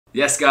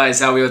Yes guys,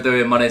 how we all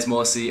doing? My name's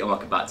Morsey and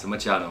welcome back to my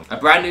channel. A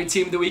brand new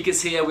team of the week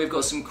is here. We've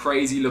got some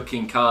crazy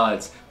looking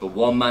cards, but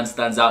one man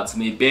stands out to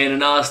me. Being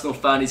an Arsenal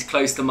fan, he's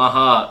close to my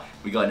heart.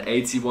 We got an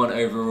 81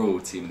 overall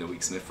team of the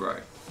week, Smith Rowe.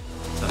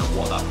 Don't know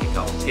what that pick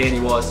up on Tierney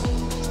was.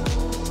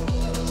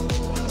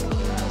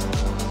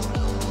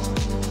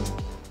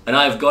 And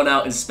I have gone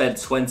out and spent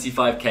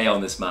 25k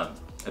on this man.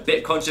 A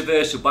bit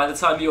controversial. By the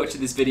time you're watching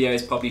this video,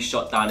 it's probably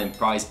shot down in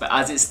price, but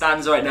as it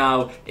stands right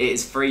now, it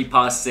is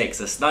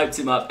 3/6. I sniped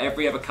him up.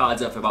 Every other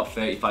card's up for about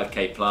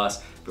 35k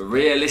plus, but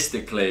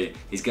realistically,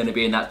 he's going to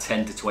be in that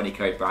 10 to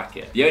 20k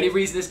bracket. The only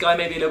reason this guy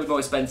may be a little bit more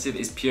expensive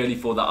is purely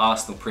for the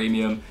Arsenal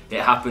premium. It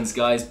happens,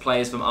 guys.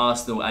 Players from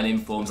Arsenal and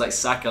informs like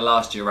Saka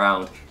last year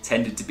round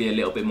tended to be a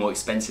little bit more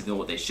expensive than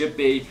what they should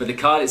be. But the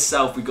card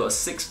itself, we've got a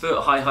 6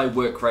 foot high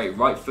work rate,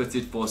 right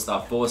footed,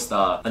 4-star,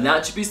 4-star. And the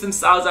attributes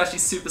themselves are actually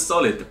super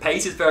solid. The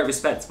pace is very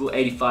respectable,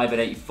 85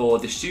 and 84.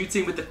 The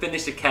shooting with the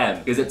finisher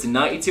chem goes up to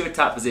 92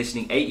 attack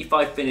positioning,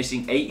 85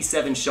 finishing,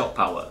 87 shot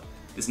power.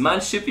 This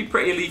man should be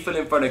pretty lethal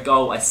in front of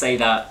goal. I say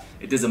that.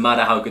 It doesn't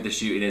matter how good the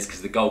shooting is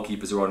because the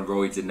goalkeepers are on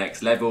roids at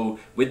next level.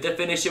 With the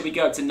finisher, we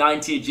go up to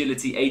 90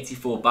 agility,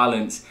 84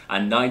 balance,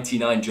 and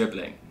 99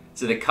 dribbling.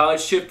 So the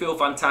card should feel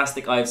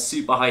fantastic. I have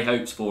super high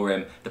hopes for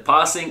him. The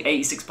passing,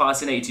 86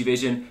 passing, 82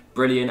 vision,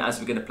 brilliant as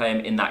we're going to play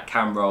him in that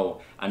cam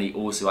role. And he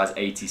also has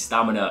 80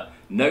 stamina.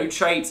 No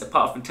traits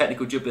apart from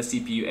technical dribbler,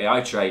 CPU,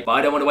 AI trait. But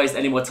I don't want to waste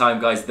any more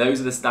time, guys.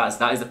 Those are the stats.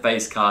 That is the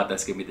face card.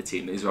 That's going to be the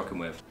team that he's rocking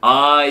with.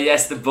 Ah,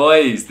 yes, the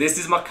boys. This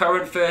is my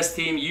current first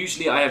team.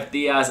 Usually I have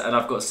Diaz and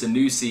I've got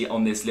Sanusi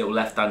on this little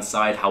left-hand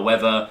side.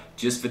 However,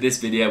 just for this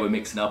video, we're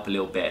mixing up a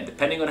little bit. And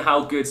depending on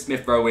how good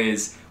Smith Rowe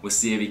is, we'll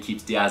see if he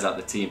keeps Diaz out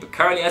of the team. But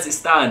currently, as it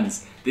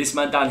stands, this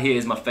man down here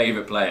is my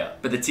favourite player.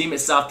 But the team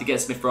itself, to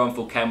get Smith Rowe on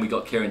full chem, we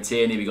got Kieran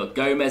Tierney, we got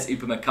Gomez,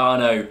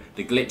 Upamecano,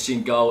 the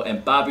glitching goal,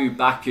 and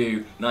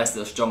Baku. Nice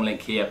little strong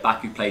link here.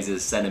 Baku plays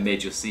as centre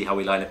mid. You'll see how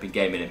we line up in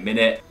game in a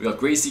minute. We got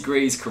Greasy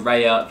Grease,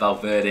 Correa,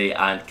 Valverde,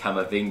 and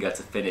Camavinga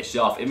to finish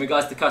off. In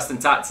regards to custom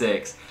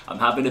tactics, I'm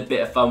having a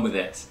bit of fun with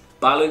this.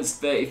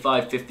 Balanced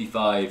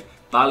 35-55,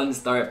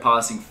 balanced direct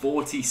passing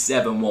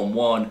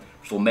 47-1-1.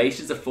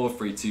 Formations are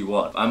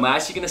 4-3-2-1. I'm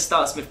actually going to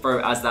start Smith Rowe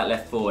as that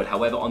left forward.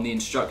 However, on the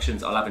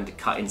instructions, I'll have him to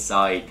cut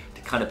inside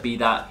to kind of be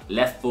that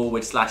left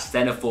forward /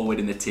 centre forward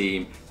in the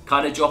team.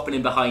 Kind of dropping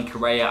in behind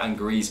Correa and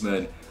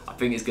Griezmann. I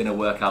think it's going to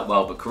work out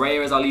well. But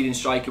Correa is our leading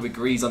striker with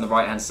Grease on the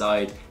right hand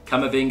side.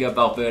 Camavinga,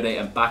 Valverde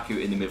and Baku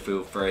in the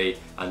midfield three,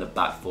 and the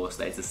back four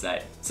stays the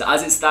same. So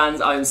as it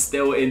stands, I am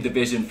still in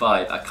Division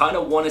 5. I kind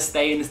of want to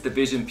stay in this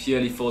division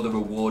purely for the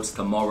rewards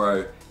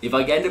tomorrow. If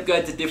I end up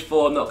going to Div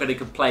 4, I'm not going to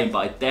complain, but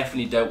I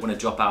definitely don't want to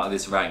drop out of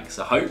this rank.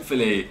 So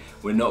hopefully,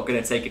 we're not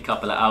going to take a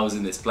couple of hours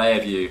in this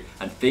player view.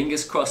 And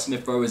fingers crossed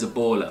Smith Rowe is a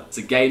baller.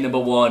 So game number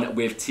 1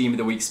 with Team of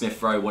the Week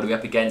Smith Rowe. What are we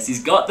up against?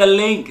 He's got the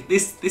link.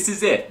 This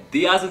is it.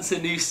 Diaz and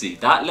Sanusi.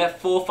 That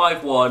left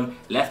 4-5-1,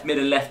 left mid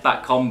and left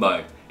back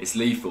combo. It's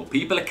lethal.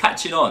 People are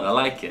catching on. I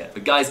like it.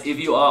 But guys, if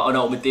you are on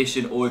Ultimate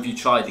Edition or if you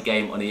tried the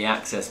game on EA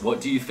Access, what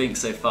do you think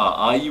so far?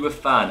 Are you a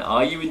fan?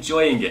 Are you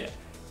enjoying it?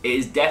 It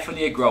is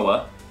definitely a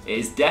grower. It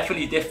is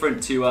definitely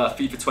different to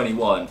FIFA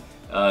 21.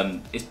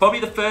 It's probably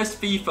the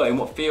first FIFA in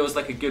what feels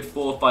like a good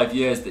 4 or 5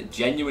 years that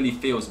genuinely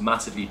feels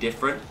massively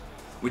different,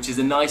 which is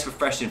a nice,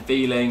 refreshing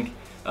feeling.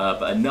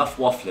 But enough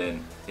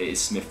waffling. It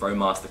is Smith Rowe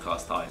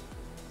Masterclass time.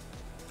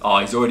 Oh,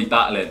 he's already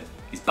battling.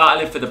 He's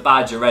battling for the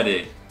badge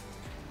already.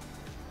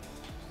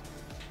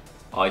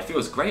 Oh, he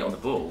feels great on the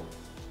ball.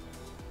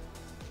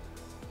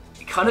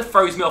 It kind of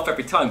throws me off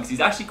every time because he's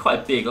actually quite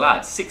a big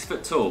lad. 6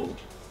 foot tall.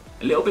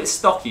 A little bit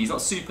stocky. He's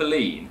not super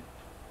lean.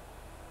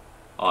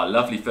 Oh,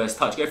 lovely first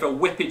touch. Go for a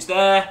whippage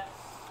there.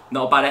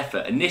 Not a bad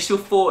effort. Initial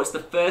thoughts. The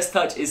first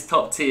touch is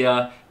top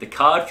tier. The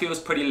card feels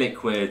pretty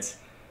liquid.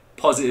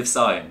 Positive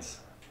signs.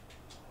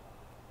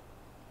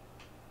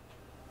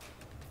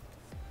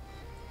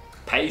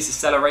 Pace,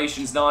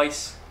 acceleration's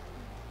nice.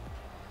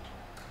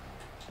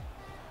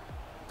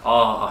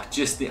 Oh,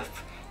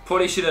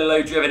 probably should have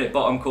low driven it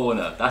bottom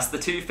corner. That's the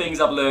two things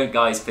I've learned,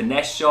 guys.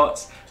 Finesse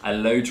shots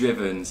and low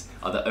drivens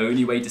are the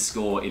only way to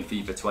score in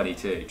FIFA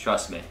 22.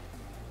 Trust me.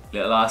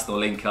 Little Arsenal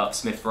link up.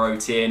 Smith Rowe,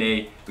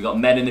 Tierney. We got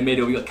men in the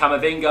middle. We got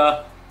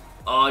Camavinga.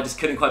 Oh, I just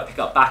couldn't quite pick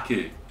up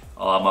Baku.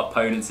 Oh, my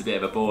opponent's a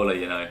bit of a baller,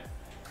 you know.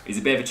 He's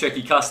a bit of a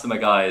tricky customer,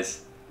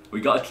 guys. We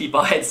got to keep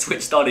our heads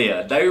switched on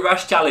here. No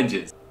rash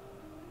challenges.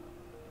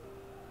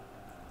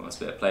 Nice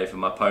bit of play from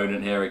my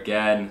opponent here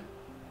again.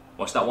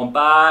 Watch that one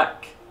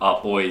back.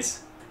 Oh,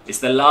 boys. It's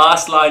the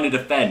last line of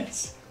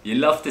defence. You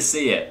love to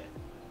see it.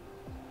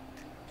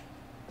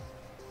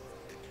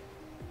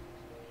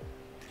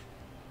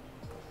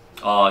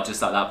 Oh,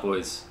 just like that,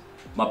 boys.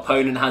 My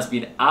opponent has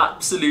been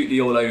absolutely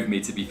all over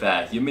me, to be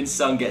fair. Heung-min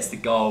Son gets the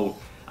goal.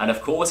 And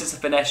of course, it's a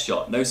finesse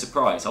shot. No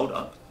surprise. Hold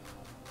up.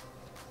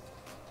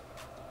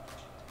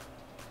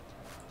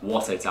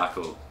 What a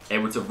tackle.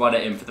 Able to run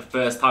it in for the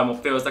first time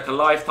what feels like a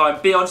lifetime.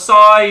 Be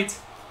onside.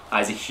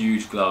 That is a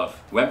huge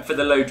glove. Went for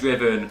the low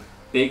driven.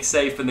 Big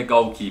save from the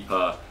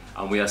goalkeeper.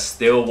 And we are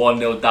still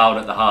 1-0 down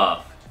at the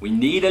half. We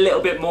need a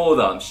little bit more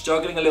though. I'm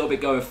struggling a little bit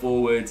going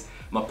forward.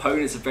 My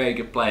opponent's a very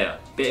good player.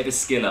 Bit of a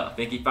skiller. I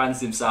think he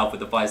fancies himself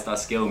with the 5-star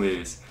skill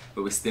moves.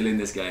 But we're still in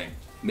this game.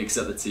 Mix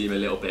up the team a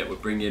little bit. We're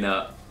bringing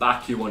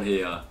Baku on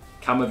here.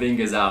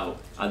 Camavinga's out.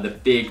 And the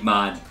big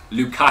man,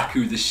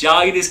 Lukaku. The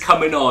shine is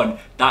coming on.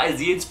 That is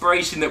the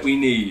inspiration that we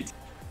need.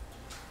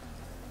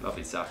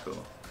 Lovely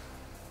tackle.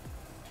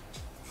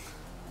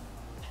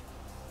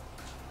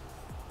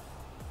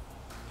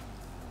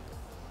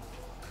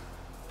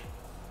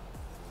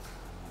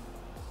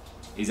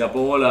 He's a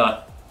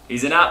baller.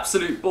 He's an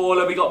absolute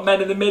baller. We got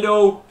men in the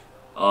middle.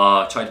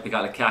 Oh, tried to pick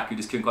out Lukaku,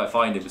 just couldn't quite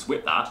find him. Just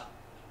whip that.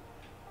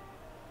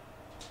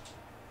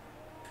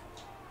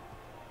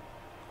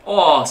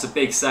 Oh, it's a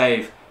big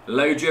save.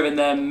 Low driven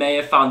there, may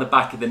have found the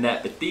back of the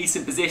net, but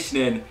decent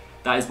positioning.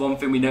 That is one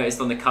thing we noticed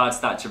on the card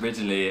stats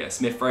originally.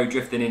 Smith Rowe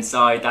drifting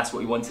inside, that's what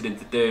we wanted him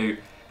to do.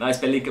 Nice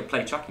Belinka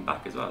play tracking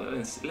back as well. A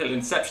little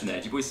interception there.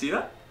 Did you boys see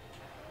that?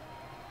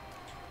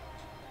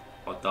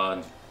 Well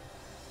done.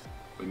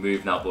 We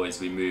move now,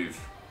 boys, we move.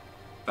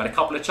 We've had a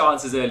couple of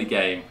chances early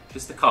game.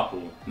 Just a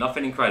couple.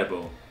 Nothing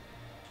incredible.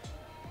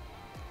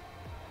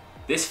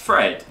 This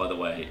Fred, by the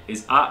way,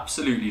 is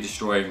absolutely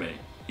destroying me.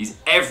 He's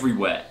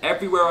everywhere.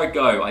 Everywhere I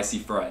go, I see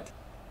Fred.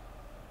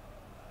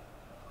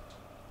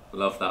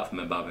 Love that from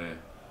Mbappe.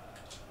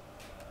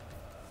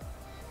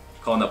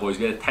 Come on now, boys.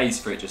 We had a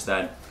taste for it just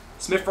then.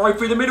 Smith Rowe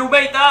through the middle,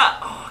 made that!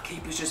 Oh,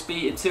 keeper's just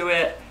beaten to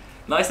it.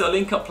 Nice little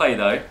link-up play,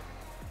 though.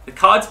 The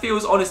card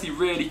feels honestly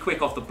really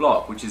quick off the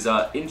block, which is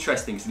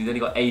interesting because he's only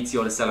got 80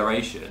 odd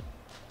acceleration.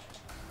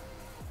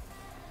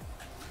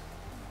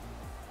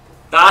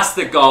 That's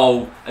the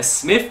goal. A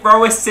Smith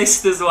Rowe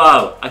assist as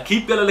well. I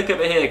keep going to look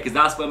over here because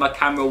that's where my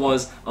camera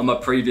was on my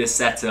previous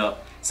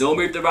setup. So all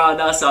moved around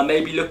now, so I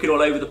may be looking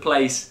all over the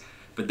place.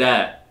 But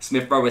there,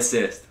 Smith Rowe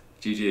assist.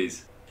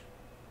 GG's.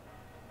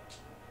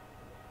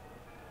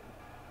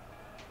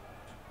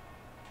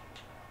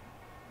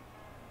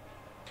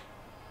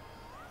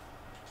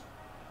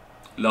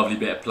 Lovely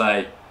bit of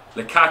play.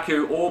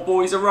 Lukaku, all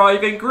boys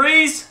arriving.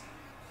 Grease!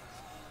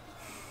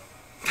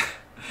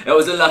 It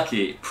was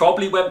unlucky.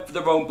 Probably went for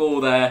the wrong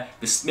ball there.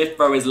 The Smith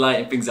Rowe is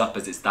lighting things up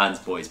as it stands,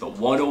 boys. But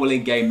 1-1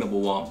 in game number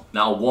 1.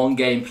 Now, 1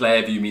 game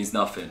player view means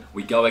nothing.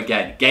 We go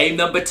again. Game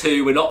number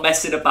 2. We're not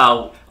messing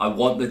about. I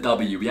want the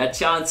W. We had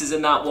chances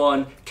in that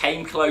one.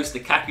 Came close.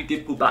 Lukaku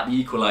did pull back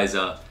the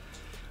equaliser.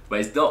 But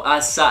it's not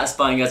as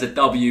satisfying as a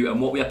W.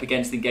 And what we're up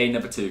against in game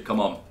number 2.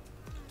 Come on.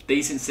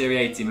 Decent Serie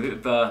A team, a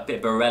bit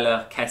of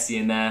Barella, Kessie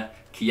in there,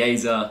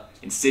 Chiesa,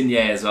 Insigne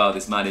as well.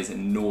 This man is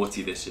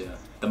naughty this year.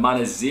 The man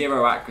has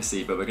 0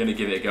 accuracy, but we're going to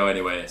give it a go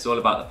anyway. It's all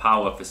about the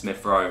power for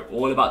Smith Rowe.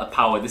 All about the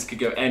power. This could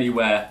go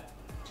anywhere.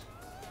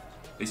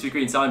 At least we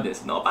green timed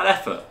this. Not a bad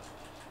effort.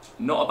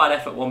 Not a bad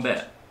effort one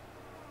bit.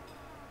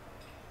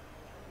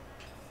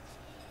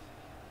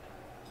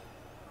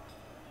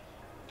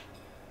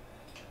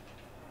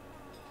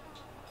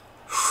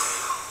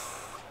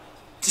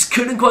 Just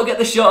couldn't quite get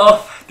the shot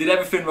off. Did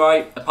everything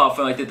right, apart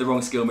from I did the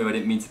wrong skill move. I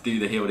didn't mean to do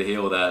the heel to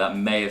heel there. That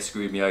may have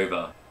screwed me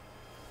over.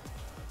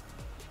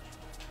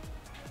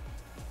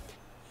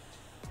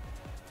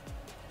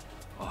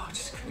 Oh, I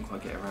just couldn't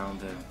quite get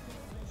around him.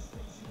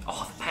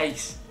 Oh, the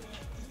pace.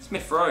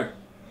 Smith Rowe,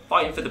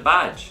 fighting for the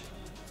badge.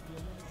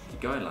 Keep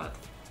going, lad.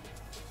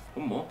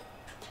 One more.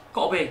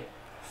 Gotta be.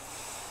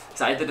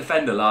 So I hit the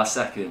defender last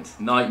second.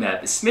 Nightmare.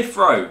 But Smith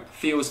Rowe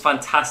feels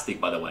fantastic,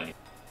 by the way.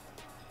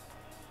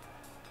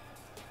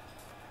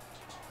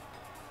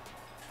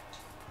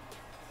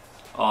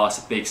 Oh, it's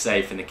a big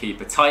save from the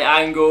keeper. Tight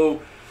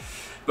angle.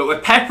 But we're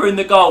peppering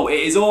the goal.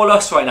 It is all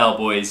us right now,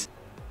 boys.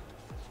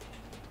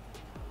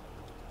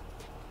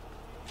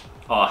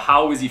 Oh,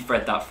 how has he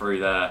thread that through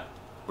there?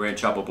 We're in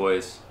trouble,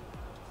 boys.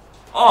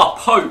 Oh,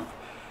 Pope.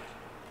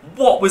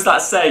 What was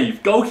that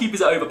save?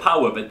 Goalkeepers are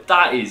overpowered, but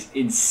that is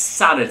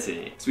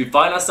insanity. So we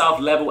find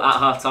ourselves level at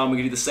half-time. We're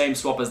going to do the same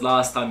swap as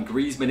last time.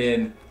 Griezmann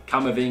in,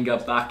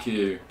 Camavinga,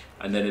 Baku,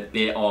 and then a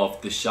bit of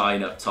the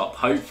shine up top.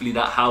 Hopefully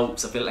that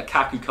helps. I feel like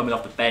Lukaku coming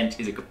off the bench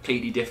is a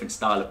completely different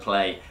style of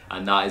play,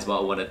 and that is what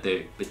I want to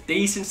do. But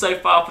decent so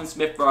far from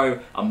Smith Rowe.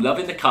 I'm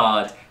loving the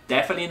card.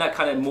 Definitely in that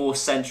kind of more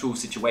central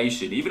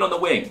situation. Even on the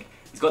wing.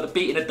 He's got the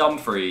beating of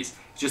Dumfries.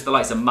 It's just the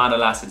likes of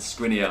Manolas and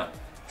Skriniar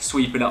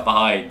sweeping up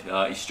behind.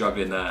 He's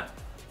struggling there.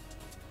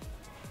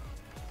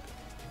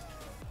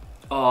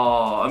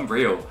 Oh,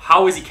 unreal.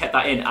 How has he kept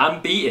that in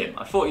and beat him?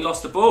 I thought he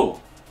lost the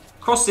ball.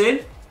 Cross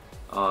in.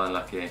 Oh,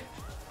 unlucky.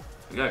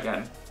 We go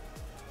again.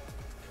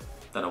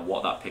 Don't know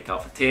what that pick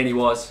out for Tierney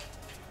was.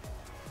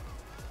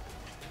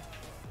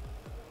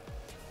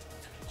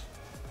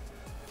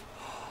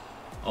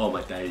 Oh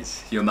my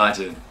days. You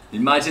imagine.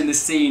 Imagine the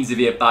scenes if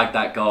he had bagged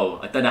that goal.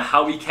 I don't know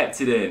how he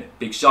kept it in.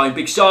 Big shine,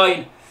 big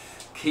shine.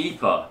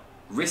 Keeper.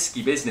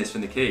 Risky business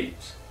from the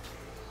keeps.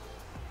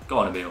 Go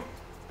on, Emil.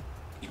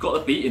 You've got the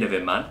beating of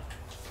him, man.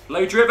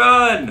 Low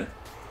driven.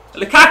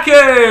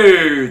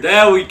 Lukaku.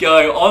 There we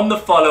go. On the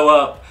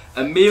follow-up.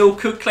 Emil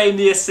could claim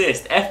the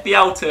assist.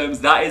 FPL terms,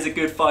 that is a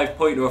good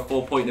 5-pointer or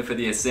 4-pointer for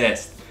the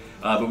assist.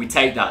 But we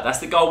take that. That's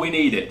the goal we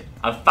needed.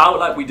 I felt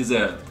like we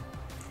deserved.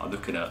 I'm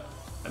looking at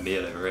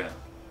Emil over here.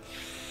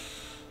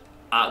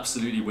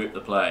 Absolutely whipped the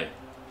play.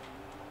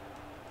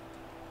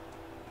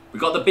 We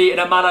got the beat in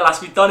a manner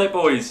last. We've done it,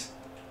 boys.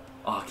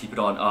 Oh, keep it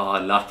on.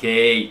 Oh,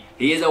 lucky.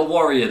 He is a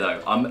warrior,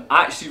 though. I'm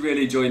actually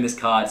really enjoying this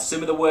card.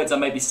 Some of the words I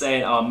may be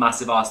saying are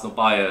massive Arsenal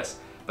bias.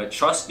 But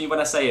trust me when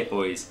I say it,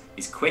 boys.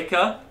 He's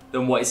quicker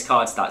than what his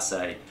card stats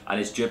say. And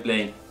his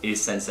dribbling is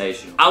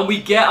sensational. And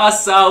we get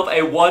ourselves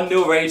a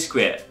 1-0 rage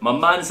quit. My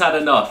man's had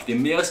enough. The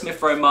Emil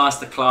Smith-Rowe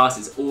masterclass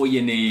is all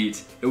you need.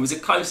 It was a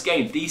close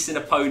game. Decent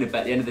opponent. But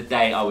at the end of the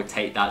day, I would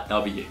take that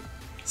W.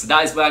 So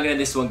that is where I'm going to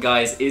end this one,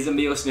 guys. Is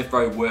Emil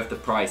Smith-Rowe worth the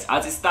price?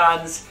 As it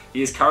stands,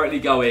 he is currently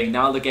going.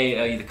 Now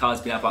the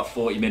card's been out about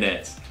 40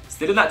 minutes.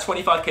 Still in that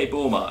 25k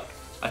ball mark.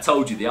 I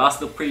told you, the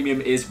Arsenal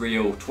premium is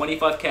real.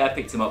 25k I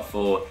picked him up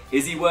for.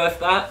 Is he worth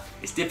that?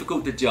 It's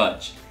difficult to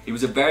judge. He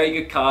was a very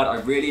good card.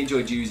 I really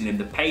enjoyed using him.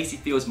 The pace, he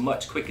feels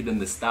much quicker than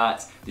the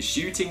stats. The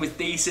shooting was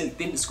decent.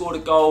 Didn't score a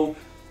goal.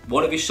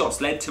 One of his shots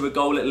led to a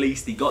goal at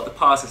least. He got the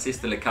pass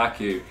assist to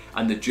Lukaku.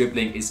 And the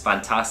dribbling is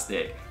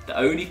fantastic. The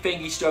only thing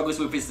he struggles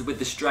with is with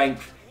the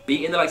strength.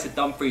 Beating the likes of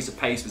Dumfries with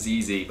pace was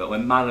easy, but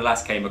when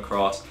Manolas came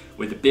across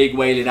with the big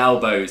wailing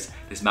elbows,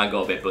 this man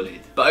got a bit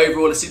bullied. But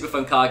overall, a super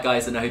fun card,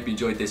 guys, and I hope you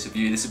enjoyed this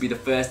review. This will be the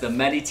first of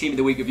many Team of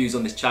the Week reviews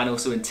on this channel,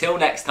 so until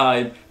next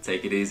time,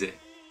 take it easy.